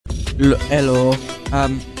Hello.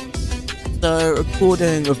 So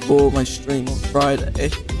recording before my stream on Friday,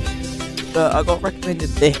 but I got recommended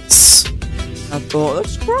this. I thought,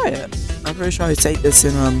 let's try it. I'm pretty sure I take this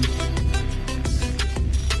in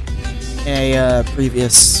a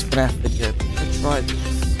previous Fnaf video. Let's try this.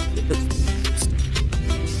 It looks interesting.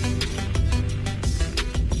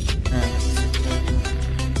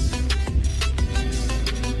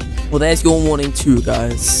 Well, there's your warning too,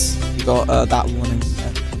 guys. You got that warning there.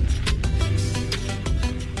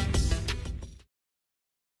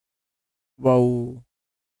 Whoa.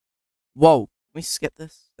 Whoa. Can we skip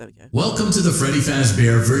this? There we go. Welcome to the Freddy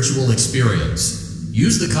Fazbear virtual experience.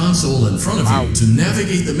 Use the console in front of you to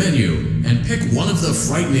navigate the menu and pick one of the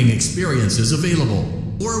frightening experiences available,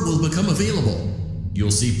 or will become available. You'll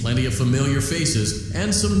see plenty of familiar faces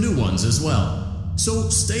and some new ones as well. So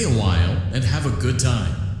stay a while and have a good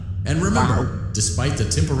time. And remember, despite the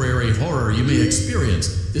temporary horror you may experience,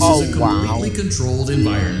 this is a completely controlled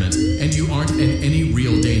environment and you aren't in any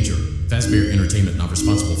real danger. Fazbear Entertainment not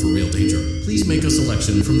responsible for real danger. Please make a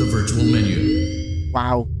selection from the virtual menu.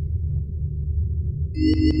 Wow.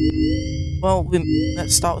 Well,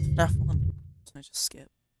 let's start with FNAF 1. So I just skip.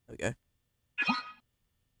 There we go.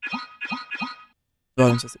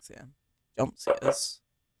 Going until 6 AM. Jump scares.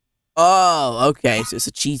 Oh, okay, so it's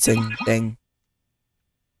a cheating thing.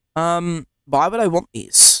 Why would I want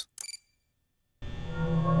these?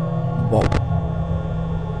 Whoa.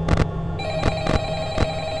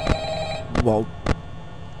 Whoa.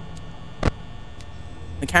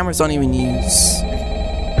 The cameras don't even use.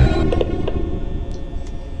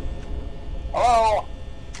 Hello?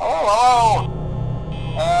 Hello?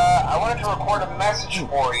 I wanted to record a message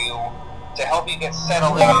for you to help you get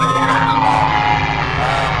settled in. I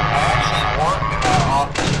actually worked in that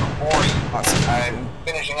office before you. I'm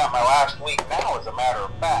finishing up my last week now, as a matter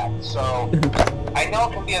of fact, so I know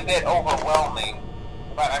it can be a bit overwhelming,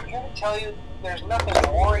 but I'm here to tell you there's nothing to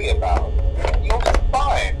worry about. You'll be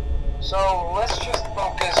fine. So let's just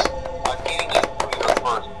focus on getting you through your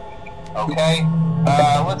first week, okay?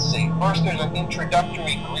 Let's see. First, there's an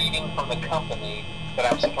introductory greeting from the company that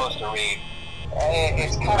I'm supposed to read.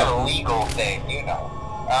 It's kind of a legal thing, you know.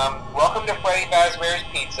 Welcome to Freddy Fazbear's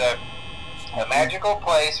Pizza, a magical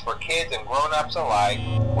place for kids and grown-ups alike,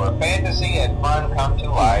 where fantasy and fun come to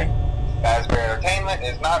life. Fazbear Entertainment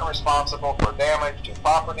is not responsible for damage to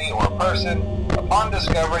property or person. Upon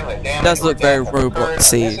discovering that damage does look very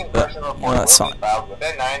Roblox-y, but that's fine. Filed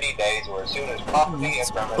within 90 days or as soon as property and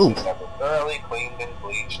premises have been thoroughly cleaned and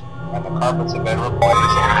bleached and the carpets have been replaced.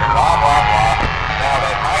 Blah, blah, blah. Now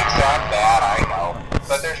that might sound bad, I know,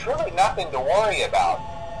 but there's really nothing to worry about.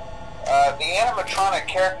 The animatronic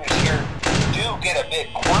characters here do get a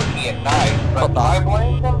bit quirky at night, but do I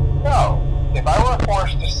blame them? No. If I were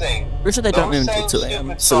forced to sing they don't those even same do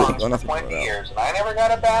stupid so we songs got for nothing 20 years and I never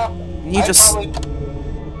got a bath, you just... probably...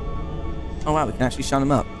 Oh wow, we can actually shine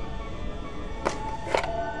them up.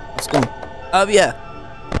 That's cool. Yeah.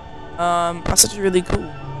 That's actually really cool.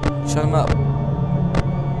 Shut him up.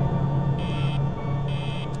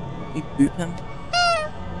 You boop him?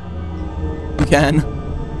 You can.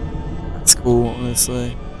 That's cool,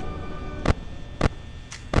 honestly.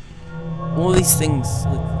 All these things.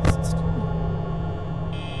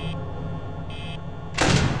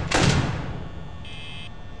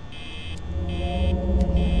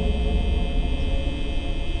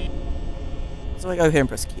 So I go here and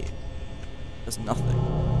press Q. There's nothing.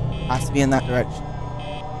 It has to be in that direction.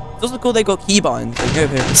 It's also cool they got keybinds. So go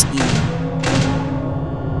over here and press E.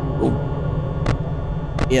 Cool.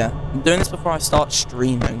 Yeah, I'm doing this before I start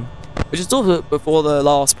streaming, which is also before the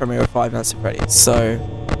last premiere of Five Nights at Freddy's. So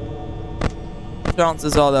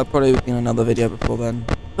chances are there'll probably be another video before then.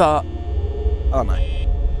 But I don't know.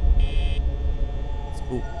 It's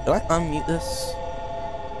cool. Did I unmute this?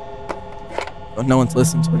 Got no one to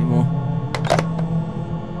listen to anymore.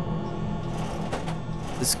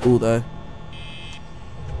 This is cool though.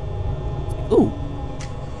 Ooh.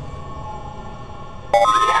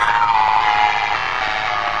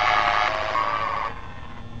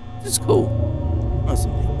 This is cool.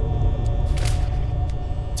 Awesome.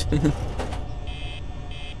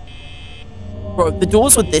 Bro, if the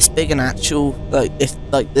doors were this big and actual, like if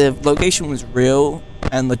like the location was real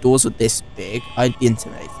and the doors were this big, I'd be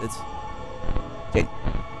intimidated.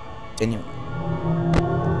 Genuinely.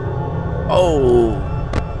 Oh.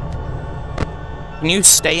 Can you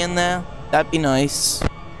stay in there? That'd be nice.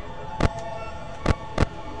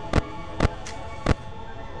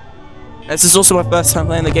 This is also my first time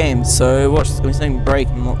playing the game, so watch, it's going to be something break,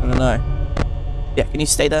 I'm not going to know. Yeah, can you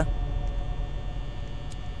stay there?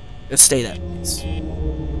 Just stay there, please.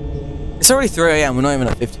 It's It's already 3 AM, we're not even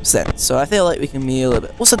at 50%, so I feel like we can be a little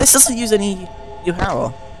bit... Also, this doesn't use any new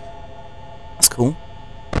power. That's cool.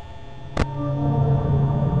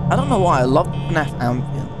 I don't know why, I love Fnaf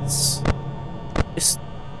ambience. Just...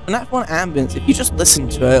 Fnaf 1 ambience, if you just listen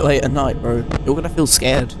to it late at night, bro, you're gonna feel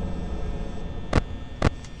scared.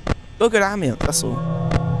 Got good ambience, that's all.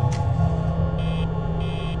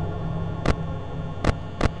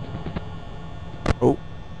 Oh.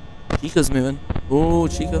 Chica's moving. Oh,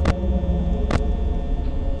 Chica.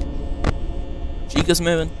 Chica's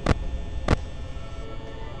moving.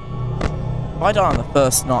 If I die on the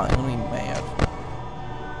first night, I'm gonna be mad.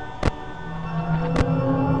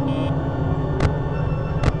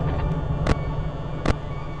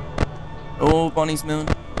 Oh, Bonnie's moving.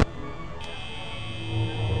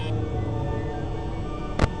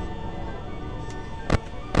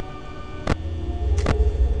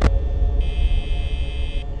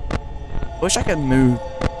 I wish I could move.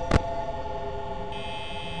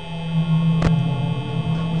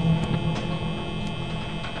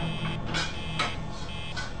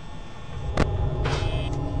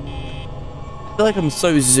 I feel like I'm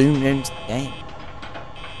so zoomed into the game.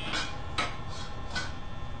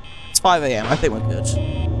 It's 5 AM, I think we're good. You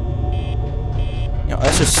know,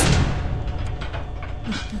 let's just...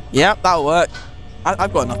 Yep, that'll work.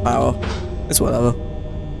 I've got enough power. It's whatever.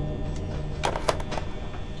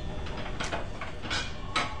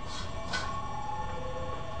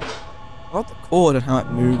 I love the cord and how it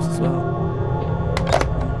moves as well.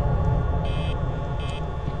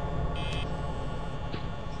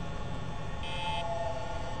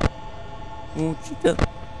 Oh, Chica.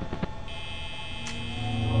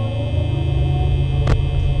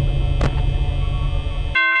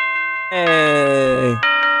 Hey.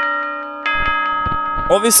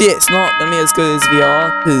 Obviously, it's not gonna be as good as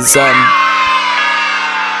VR because it's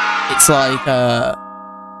like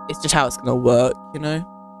it's just how it's gonna work, you know.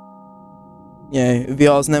 Yeah,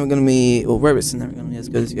 VR's never gonna be, or Roblox is never gonna be as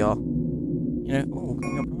good as VR. You know, oh,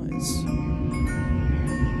 got your prize.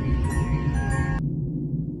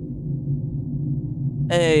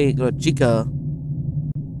 Hey, got a Chica.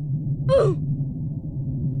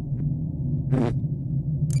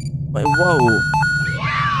 Wait, whoa.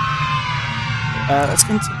 Let's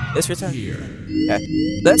continue. Let's return. Okay,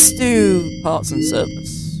 let's do parts and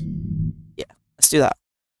service. Yeah, let's do that.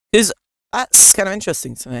 Because that's kind of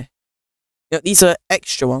interesting to me. You know, these are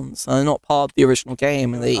extra ones, and they're not part of the original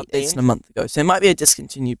game, and they released a month ago. So it might be a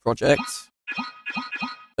discontinued project.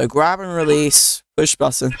 So grab and release, push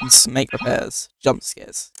buttons, make repairs, jump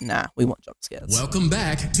scares. Nah, we want jump scares. Welcome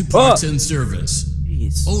back to Parts and Service.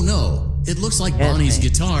 Jeez. Oh no, it looks like Bonnie's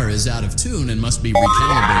guitar is out of tune and must be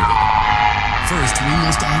recalibrated. First, we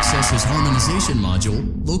must access his harmonization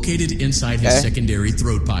module located inside his secondary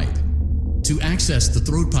throat pipe. To access the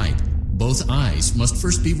throat pipe, both eyes must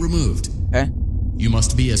first be removed. Okay. You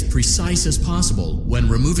must be as precise as possible when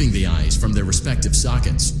removing the eyes from their respective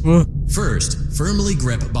sockets. First, firmly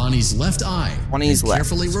grip Bonnie's left eye and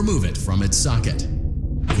carefully remove it from its socket.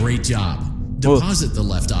 Great job. Deposit the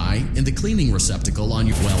left eye in the cleaning receptacle on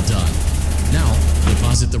your... Well done. Now,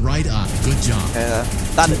 deposit the right eye. Good job.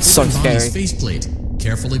 That is so scary. Bonnie's faceplate,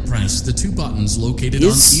 carefully press the two buttons located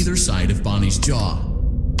on either side of Bonnie's jaw.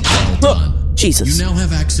 Well done. Jesus. You now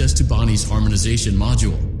have access to Bonnie's harmonization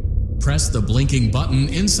module. Press the blinking button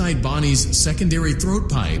inside Bonnie's secondary throat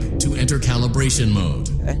pipe to enter calibration mode.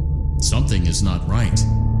 Something is not right.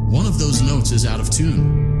 One of those notes is out of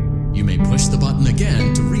tune. You may push the button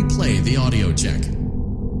again to replay the audio check.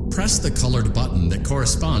 Press the colored button that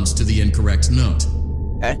corresponds to the incorrect note.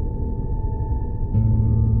 Okay.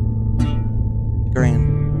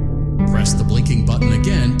 Green. Press the blinking button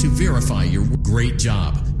again to verify your great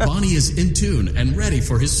job. Bonnie is in tune and ready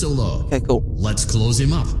for his solo. Okay, cool. Let's close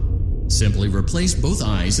him up. Simply replace both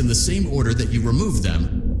eyes in the same order that you removed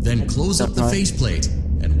them, then close up the faceplate,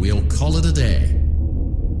 and we'll call it a day.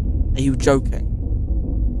 Are you joking?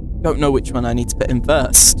 Don't know which one I need to put in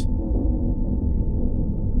first.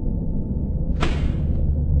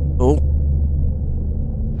 Oh.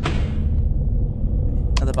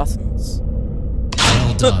 Other buttons?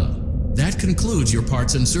 Well done. That concludes your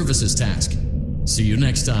parts and services task. See you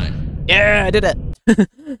next time. Yeah, I did it.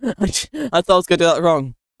 I thought I was going to do that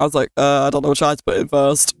wrong. I was like, I don't know which eye to put in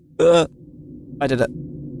first. I did it.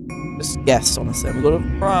 Just guessed, honestly. We got a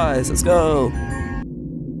prize. Let's go.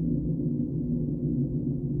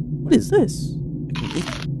 What is this?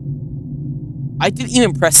 I didn't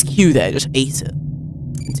even press Q there. I just ate it.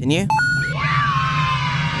 Continue.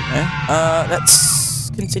 Okay. Let's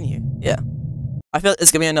continue. Yeah. I feel like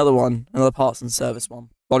there's gonna be another one, another parts and service one.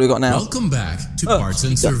 What do we got now? Welcome back to Parts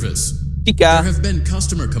and Service. Chica. There have been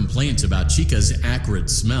customer complaints about Chica's acrid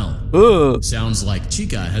smell. Ugh. Sounds like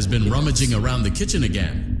Chica has been rummaging around the kitchen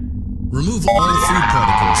again. Remove all food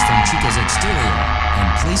particles from Chica's exterior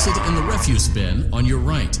and place it in the refuse bin on your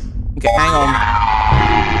right. Okay, hang on.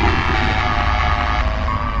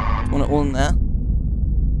 Want it all in there?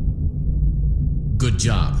 Good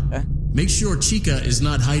job. Okay. Make sure Chica is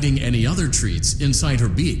not hiding any other treats inside her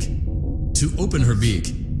beak. To open her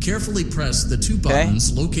beak, carefully press the two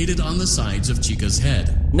buttons located on the sides of Chica's head.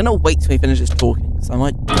 I'm gonna wait till he finishes talking, because I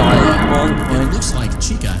might die. It looks like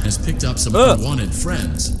Chica has picked up some unwanted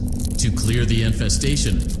friends. To clear the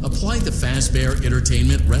infestation, apply the Fazbear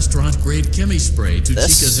Entertainment restaurant-grade chemi spray to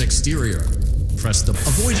Chica's exterior.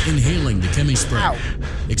 Avoid inhaling the chemi spray. Ow.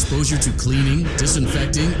 Exposure to cleaning,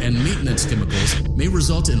 disinfecting, and maintenance chemicals may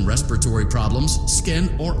result in respiratory problems, skin,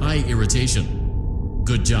 or eye irritation.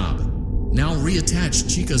 Good job. Now reattach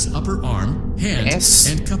Chica's upper arm, hand, and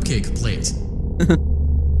cupcake plate.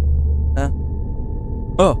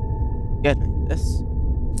 Get me this.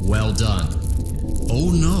 Well done. Oh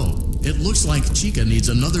no, it looks like Chica needs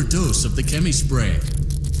another dose of the chemi spray.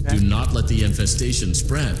 Okay. Do not let the infestation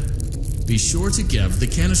spread. Be sure to give the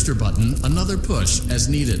canister button another push as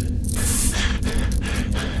needed.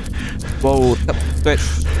 Whoa, switch.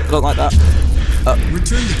 I don't like that.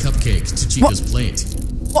 Return the cupcake to Chica's plate.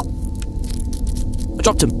 What? I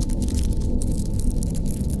dropped him.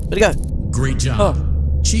 Where'd he go? Great job.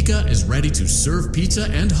 Chica is ready to serve pizza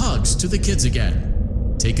and hugs to the kids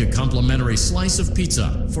again. Take a complimentary slice of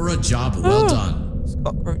pizza for a job well done.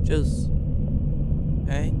 Cockroaches.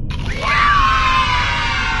 Okay.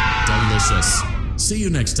 Delicious. See you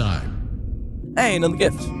next time. Hey, another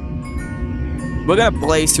gift. We're gonna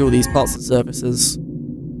blaze through all these parts and services.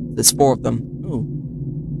 There's 4 of them. Ooh.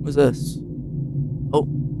 What's this? Oh.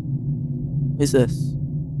 What's this?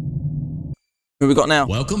 Who we got now?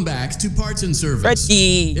 Welcome back to Parts and Service.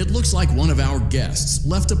 Freddy! It looks like one of our guests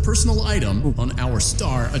left a personal item on our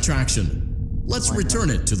star attraction. Let's return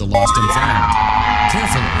it to the lost and found.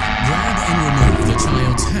 Carefully, grab and remove the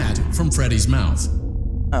child's hat from Freddy's mouth.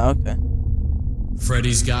 Oh, okay.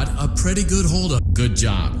 Freddy's got a pretty good hold of. Good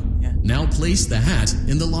job. Yeah. Now place the hat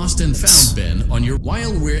in the lost and found bin on your.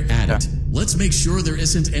 While we're at it, let's make sure there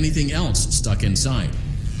isn't anything else stuck inside.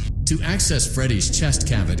 To access Freddy's chest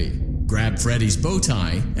cavity, grab Freddy's bow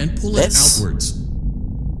tie and pull it outwards.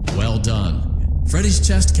 Well done. Freddy's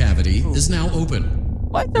chest cavity is now open.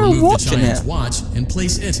 Why is there a Remove watch the in child's here? watch and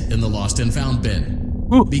place it in the lost and found bin.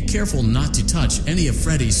 Be careful not to touch any of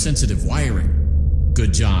Freddy's sensitive wiring.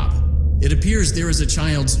 Good job. It appears there is a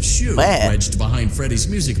child's shoe wedged behind Freddy's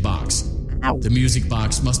music box. Ow. The music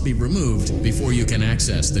box must be removed before you can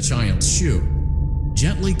access the child's shoe.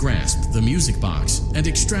 Gently grasp the music box and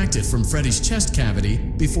extract it from Freddy's chest cavity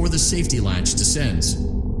before the safety latch descends. Do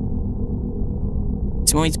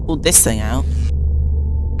you want me to pull this thing out?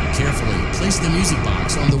 Carefully place the music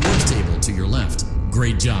box on the work table to your left.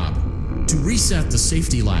 Great job. To reset the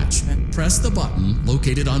safety latch, press the button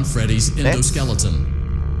located on Freddy's endoskeleton.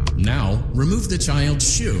 Now, remove the child's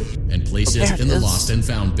shoe and place it in the lost and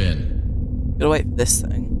found bin. Gotta wait for this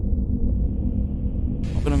thing.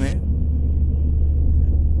 Not gonna move.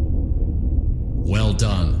 Well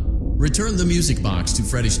done. Return the music box to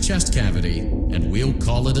Freddy's chest cavity, and we'll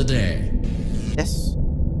call it a day. Yes.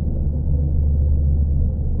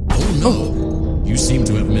 Oh no! You seem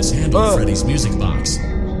to have mishandled Freddy's music box.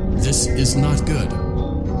 This is not good.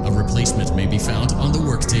 A replacement may be found on the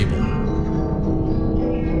work table.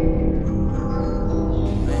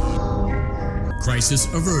 Crisis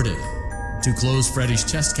averted. To close Freddy's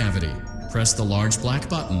chest cavity, press the large black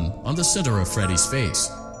button on the center of Freddy's face.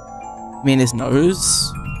 I mean his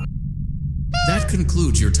nose? That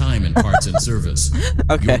concludes your time in Parts and Service.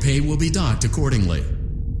 Okay. Your pay will be docked accordingly.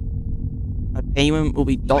 My payment will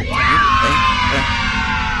be docked. Okay.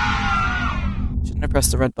 Shouldn't have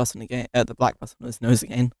pressed the red button again, the black button on his nose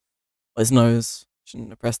again. Or his nose. Shouldn't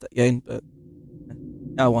have pressed it again, but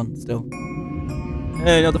I won still.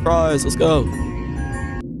 Hey, another prize, let's go.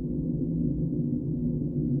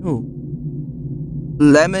 Ooh.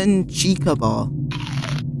 Lemon Chica Bar.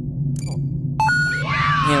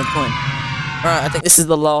 Yeah, point. Alright, I think this is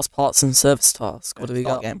the last Parts and Service task. What do we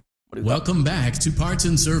got again? Welcome back to Parts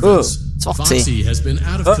and Service. Foxy has been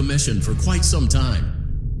out of commission for quite some time.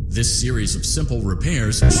 This series of simple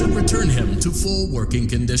repairs should return him to full working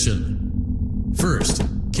condition. First,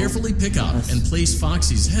 carefully pick up and place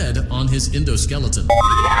Foxy's head on his endoskeleton.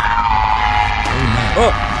 Oh no,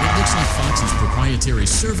 it looks like Foxy's proprietary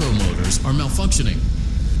servo motors are malfunctioning.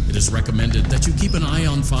 It is recommended that you keep an eye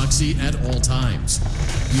on Foxy at all times.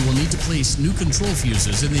 You will need to place new control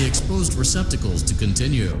fuses in the exposed receptacles to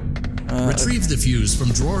continue. Retrieve the fuse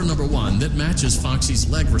from drawer number 1 that matches Foxy's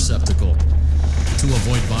leg receptacle. To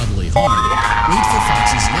avoid bodily harm, wait for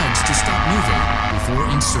Foxy's legs to stop moving before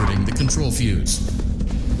inserting the control fuse.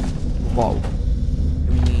 Whoa.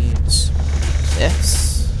 We need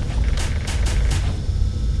this.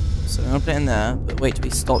 So I'm gonna put it in there, but wait till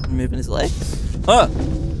he stopped moving his legs. Oh!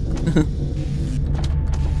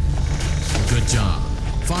 Good job.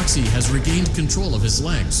 Foxy has regained control of his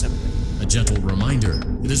legs. A gentle reminder,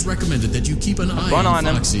 it is recommended that you keep an eye on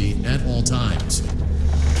Foxy at all times.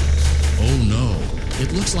 Oh no,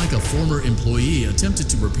 it looks like a former employee attempted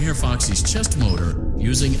to repair Foxy's chest motor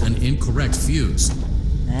using an incorrect fuse.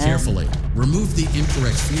 Carefully, remove the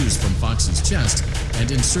incorrect fuse from Foxy's chest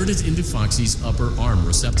and insert it into Foxy's upper arm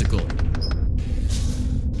receptacle.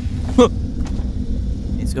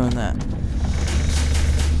 He's going there.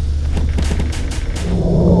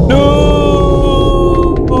 No!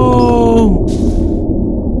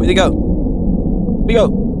 Where'd he go? Where'd he go?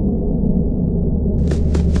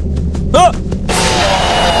 Ah!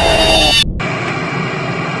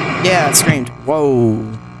 Yeah, it screamed.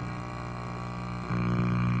 Whoa.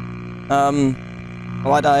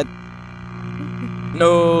 Well, I died.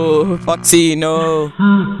 No, Foxy, no.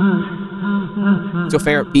 What's your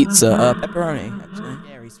favorite pizza? Pepperoni, actually.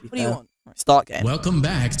 What do you want? Start game. Welcome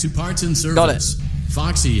back to Parts and Service. Got it.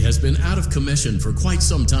 Foxy has been out of commission for quite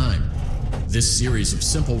some time. This series of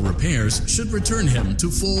simple repairs should return him to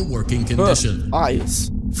full working condition. Eyes.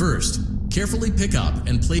 First, carefully pick up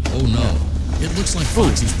and place. Oh no, it looks like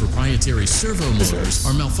Foxy's proprietary servo motors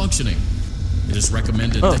are malfunctioning. It is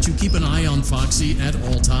recommended that you keep an eye on Foxy at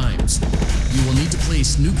all times. You will need to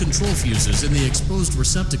place new control fuses in the exposed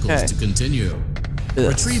receptacles to continue.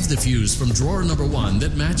 Retrieve the fuse from drawer number 1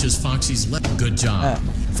 that matches Foxy's leg. Good job.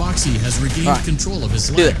 Foxy has regained control of his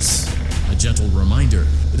legs. A gentle reminder,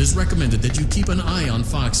 it is recommended that you keep an eye on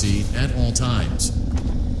Foxy at all times.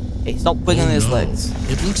 Hey, stop wiggling his legs.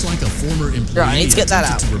 It looks like a former employee I need to get that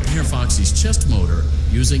out. attempted to repair Foxy's chest motor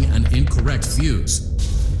using an incorrect fuse.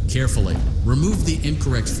 Carefully, remove the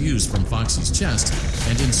incorrect fuse from Foxy's chest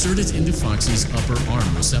and insert it into Foxy's upper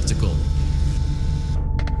arm receptacle.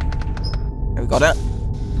 Okay, we got it.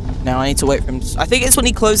 Now I need to wait for him to... I think it's when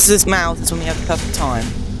he closes his mouth, it's when we have the perfect time.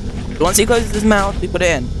 But once he closes his mouth, we put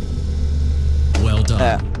it in. Well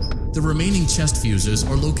done. The remaining chest fuses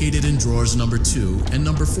are located in drawers number 2 and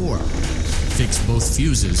number 4. Fix both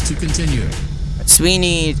fuses to continue. So we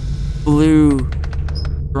need blue,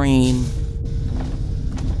 green.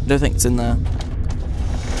 I don't think it's in there.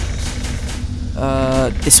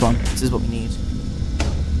 This one. This is what we need.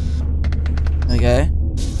 Okay.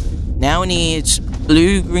 Now we need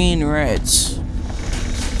blue, green, red.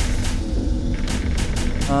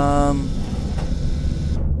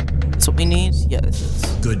 That's what we need? Yeah, this is.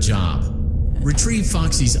 Good job. Retrieve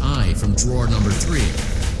Foxy's eye from drawer number 3.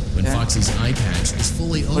 When Foxy's eye patch is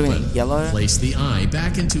fully open, yellow? Place the eye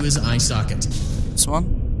back into his eye socket. This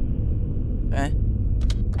one? Okay.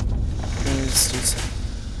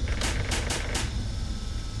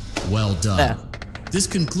 Well done. There. This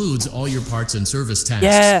concludes all your parts and service tasks.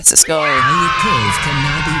 Yes, let's go. Pirate Cove can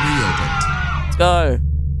now be reopened. Let's go.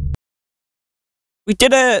 We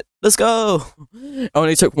did it! Let's go! It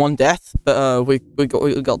only took 1 death, but we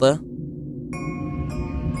got there.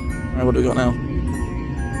 Alright, what do we got now?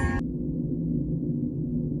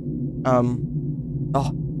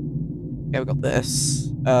 Oh. Okay, we got this.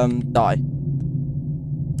 Die.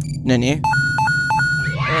 Menu.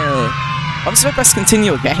 I'm just gonna press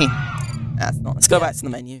continue again. That's not. Let's go back to the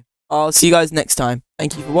menu. I'll see you guys next time.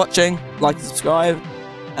 Thank you for watching. Like and subscribe,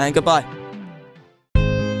 and goodbye.